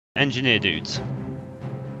engineer dudes.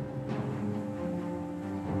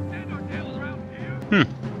 Hmm.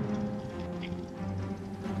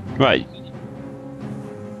 Right.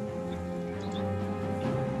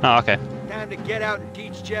 Oh, okay. Time to get out and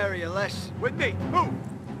teach Jerry a lesson. With me, move!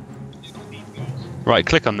 Right,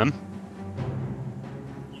 click on them.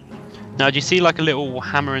 Now, do you see like a little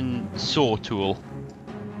hammer and saw tool?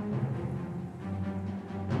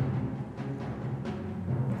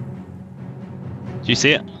 Do you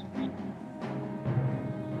see it?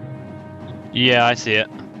 Yeah, I see it.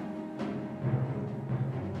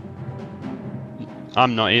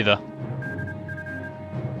 I'm not either.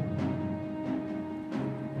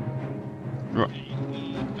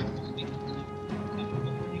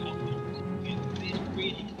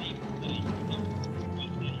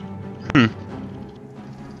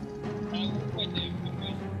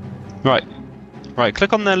 Right. Right,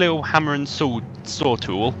 click on the little hammer and saw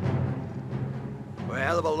tool. We're a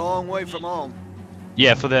hell of a long way from home.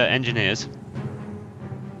 Yeah, for the engineers.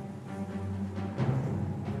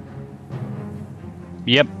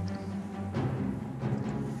 Yep.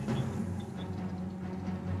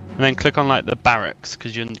 And then click on like the barracks,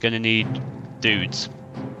 because you're going to need dudes.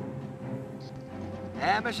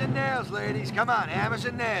 Hammers and nails, ladies. Come on, hammers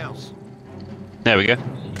and nails. There we go.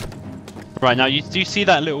 Right, now do you see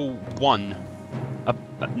that little one up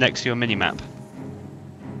next to your mini-map?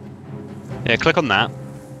 Yeah, click on that.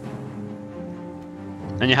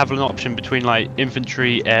 And you have an option between like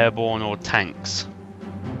infantry, airborne or tanks.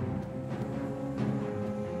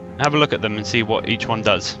 Have a look at them and see what each one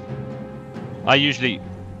does. I usually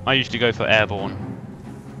go for airborne.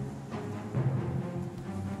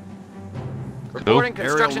 Reporting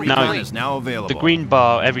construction Now, is now available. the green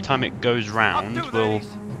bar every time it goes round will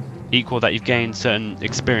equal that you've gained certain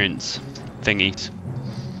experience thingies.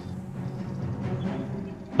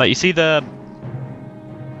 Like you see the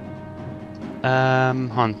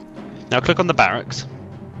hold on. Now click on the barracks.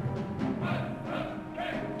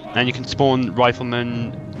 And you can spawn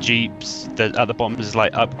riflemen, jeeps. At the bottom there's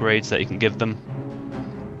like upgrades that you can give them.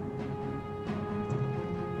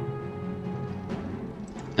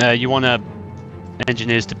 You want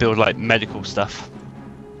engineers to build like medical stuff.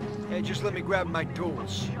 Hey, just let me grab my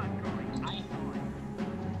tools.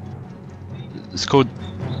 It's called,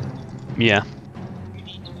 yeah.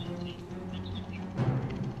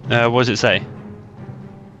 What does it say?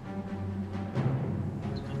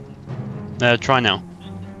 Try now.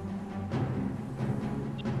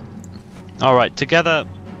 Alright, together.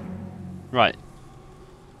 Right.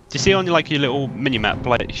 Do you see on like your little mini-map,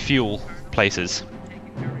 like fuel places?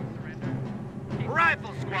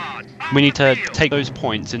 Rifle squad. We need to take those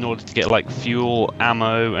points in order to get like fuel,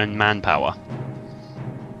 ammo, and manpower.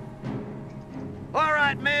 All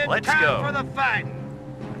right, men. Let's time go. for the fight.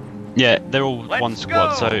 Yeah, they're all Let's one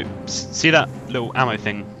squad. go. So see that little ammo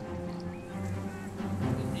thing?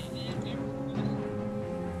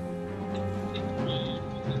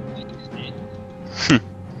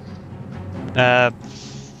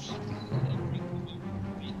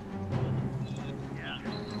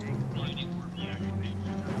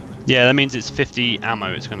 Yeah, that means it's 50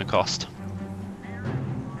 ammo it's going to cost.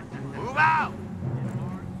 Move out.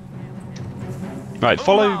 Right, Move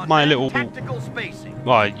follow on, my man. little... Tactical spacing.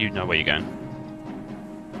 Well, you know where you're going.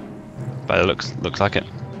 But it looks like it.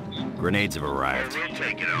 Grenades have arrived. We'll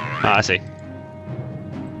take it all right. Ah, I see.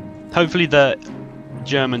 Hopefully the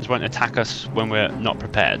Germans won't attack us when we're not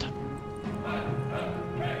prepared.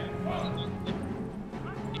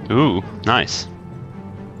 Ooh, nice.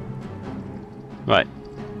 Right.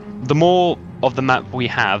 The more of the map we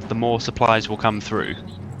have, the more supplies will come through.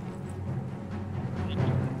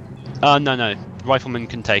 No. Riflemen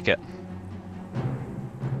can take it.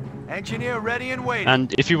 Engineer ready and waiting.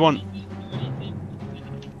 And if you want...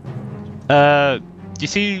 do you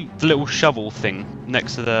see the little shovel thing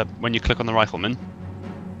next to the... when you click on the rifleman?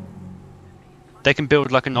 They can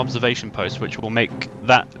build like an observation post, which will make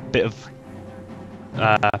that bit of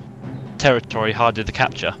territory harder to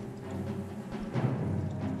capture.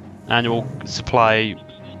 And it will supply...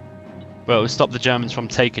 well, it will stop the Germans from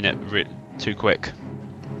taking it too quick.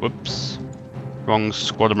 Whoops. Wrong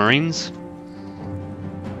squad of Marines.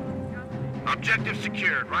 Objective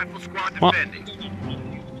secured. Rifle squad What? defending.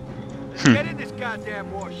 Let's get in this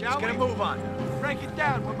goddamn war, shall we? Let's get a move on. Break it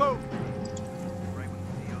down. We're moving.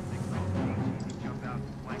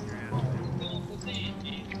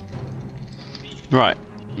 Right.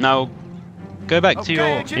 Now, go back to Okay, your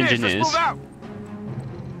engineers, let's engineers move out.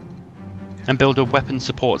 and build a weapon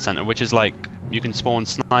support center, which is like you can spawn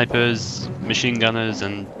snipers, machine gunners,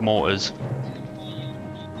 and mortars.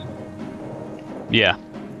 Yeah.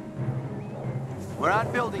 We're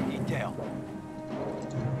on building detail.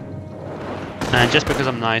 And just because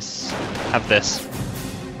I'm nice, have this.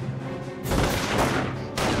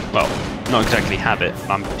 Well, not exactly have it,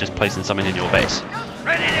 I'm just placing something in your base.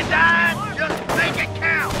 Ready to die? Just make it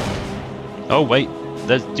count. Oh wait,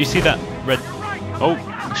 do you see that red? Oh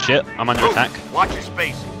shit, I'm under attack. Watch your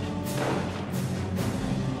space.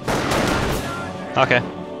 Okay.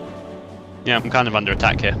 Yeah, I'm kind of under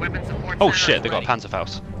attack here. Oh shit, they got a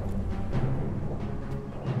Panzerfaust.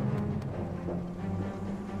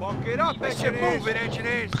 Bulk it up, engineers. Move it,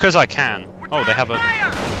 engineers. Because I can. Oh, they have a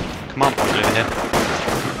command point over here.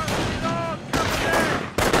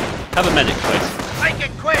 Have a medic, please. Make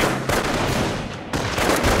it quick.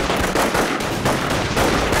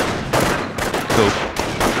 Cool.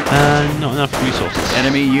 Not enough resources.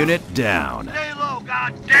 Enemy unit down. Stay low,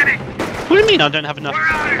 goddammit. What do you mean I don't have enough? Oh,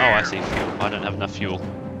 I see. Fuel. I don't have enough fuel.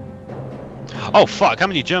 Oh fuck! How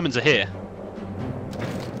many Germans are here?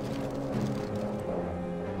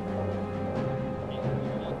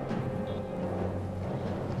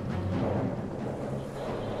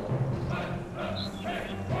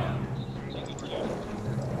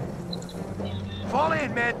 Fall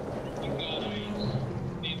in, man.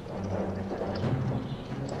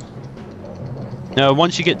 No,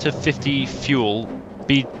 once you get to 50 fuel,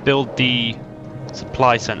 build the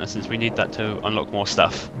supply center since we need that to unlock more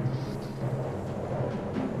stuff.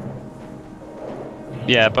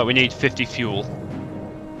 Yeah, but we need 50 fuel.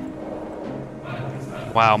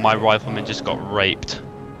 Wow, my rifleman just got raped.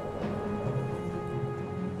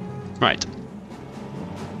 Right.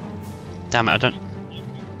 Damn it, I don't...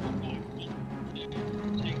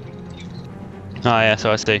 Ah, yeah,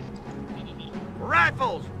 so I see.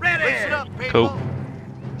 Rifles, ready. Listen up, people. Cool.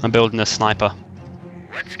 I'm building a sniper.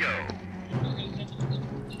 Let's go.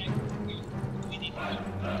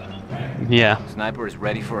 Yeah. Sniper is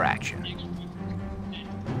ready for action.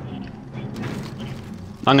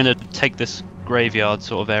 I'm gonna take this graveyard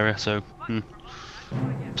sort of area, so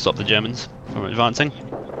stop the Germans from advancing.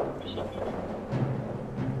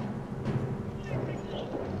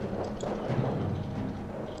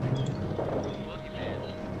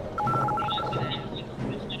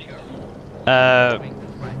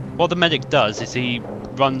 What the medic does is he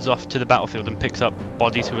runs off to the battlefield and picks up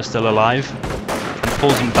bodies who are still alive and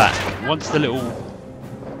pulls them back. Once the little...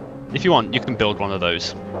 If you want, you can build one of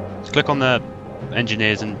those. Just click on the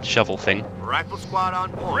engineers and shovel thing. Rifle squad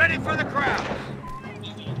on point. Ready for the crowd.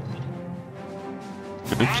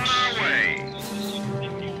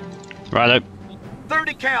 Righto.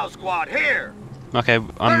 30 cal squad here. Okay,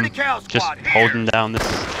 I'm 30 cal just squad here. holding down this.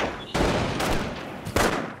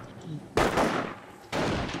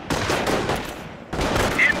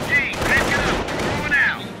 MG, back it up. Moving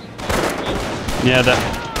out. Yeah,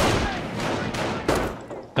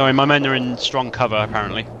 sorry, my men are in strong cover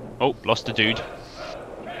apparently. Oh, lost a dude.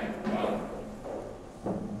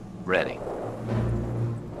 Ready.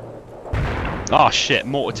 Oh shit,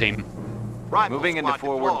 mortar team. Rifle Moving into squad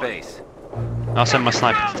forward deployed. base. I'll send my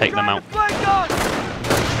sniper to take them out. Stay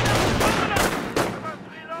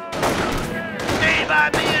by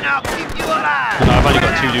me and I'll keep you alive. No, I've only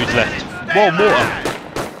got 2 dudes left. Whoa, mortar!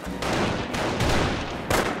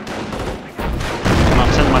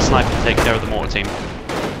 I'm sending my sniper to take care of the mortar team.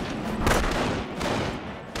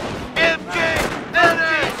 MG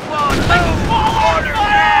squad, order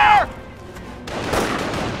now.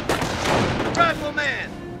 Rifleman,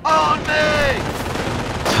 on me.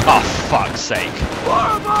 Oh, fuck's sake.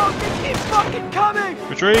 Horrible, they keep fucking coming.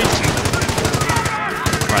 Retreat!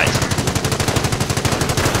 Right.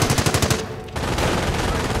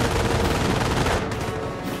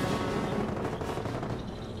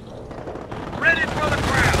 Ready for the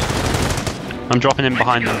crowd. I'm dropping in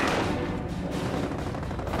behind them.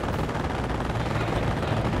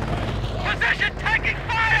 Position taking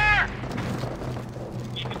fire.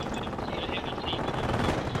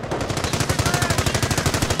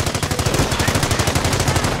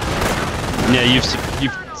 Yeah, you've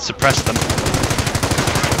suppressed them.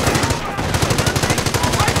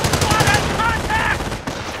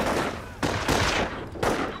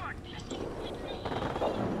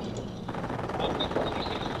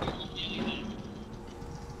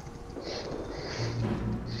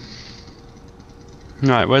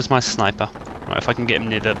 Right, where's my sniper? Right, if I can get him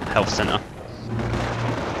near the health center.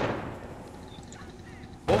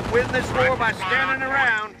 Won't win this war by standing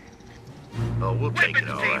around. Oh, we'll take it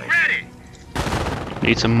all right. Ready.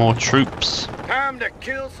 Need some more troops. Time to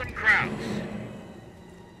kill some Krauts.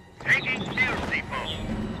 Taking steel depot.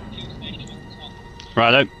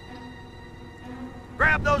 Righto.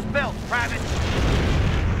 Grab those belts, Private.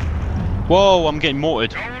 Whoa, I'm getting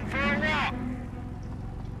mortared. Going for a walk.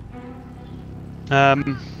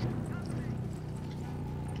 Hold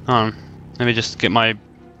on. Let me just get my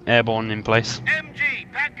airborne in place.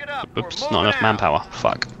 MG, pack it up. Oops, not enough manpower.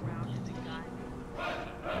 Fuck.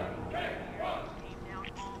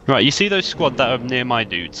 Right, you see those squad that are near my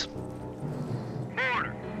dudes?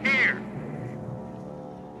 Order, here.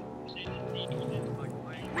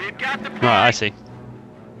 We've got the plan. Right, I see.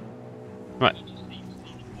 Right.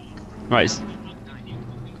 Right.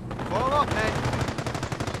 Fall up, man.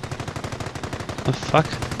 The fuck?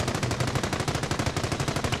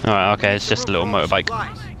 Alright, okay, it's just a little motorbike.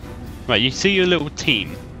 Right, you see your little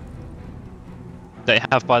team that you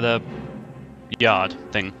have by the yard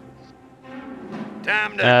thing.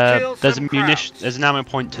 Time to kill There's a some munition. crowds. There's an ammo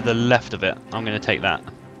point to the left of it. I'm gonna take that.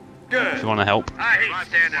 Good. If you want to help. I hate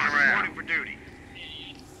standing around. Reporting for duty.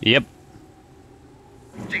 Yep.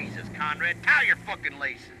 Jesus, Conrad, tie your fucking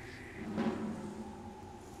laces.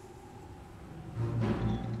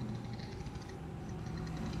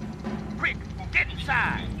 Quick, get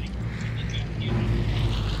inside.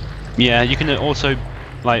 Yeah, you can also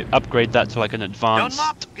like upgrade that to like an advanced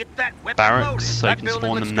Dunlop, get that weapon barracks, loaded. so you That can building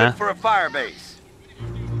spawn looks them good there. for a fire base.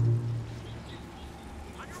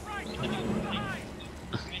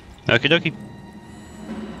 Okie dokie.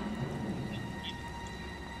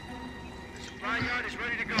 Supply yard is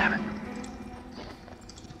ready to go. Damn it.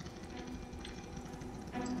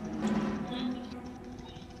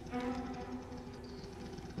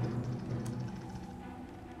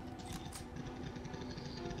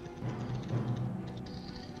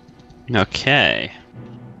 Okay.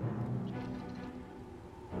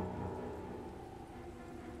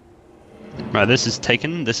 Right, this is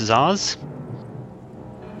taken. This is ours.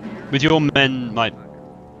 With your men, like,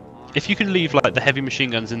 if you can leave like the heavy machine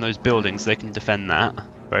guns in those buildings, they can defend that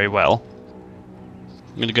very well.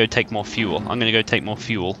 I'm gonna go take more fuel.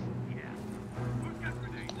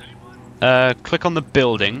 Click on the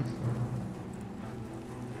building,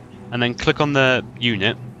 and then click on the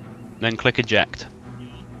unit, then click eject.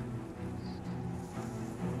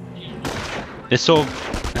 It's sort of,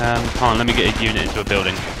 hold on, let me get a unit into a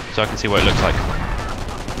building so I can see what it looks like.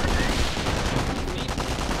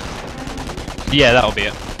 Yeah, that'll be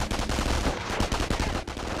it.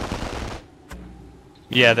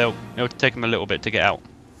 Yeah, it'll take them a little bit to get out.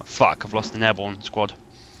 Fuck, I've lost an airborne squad.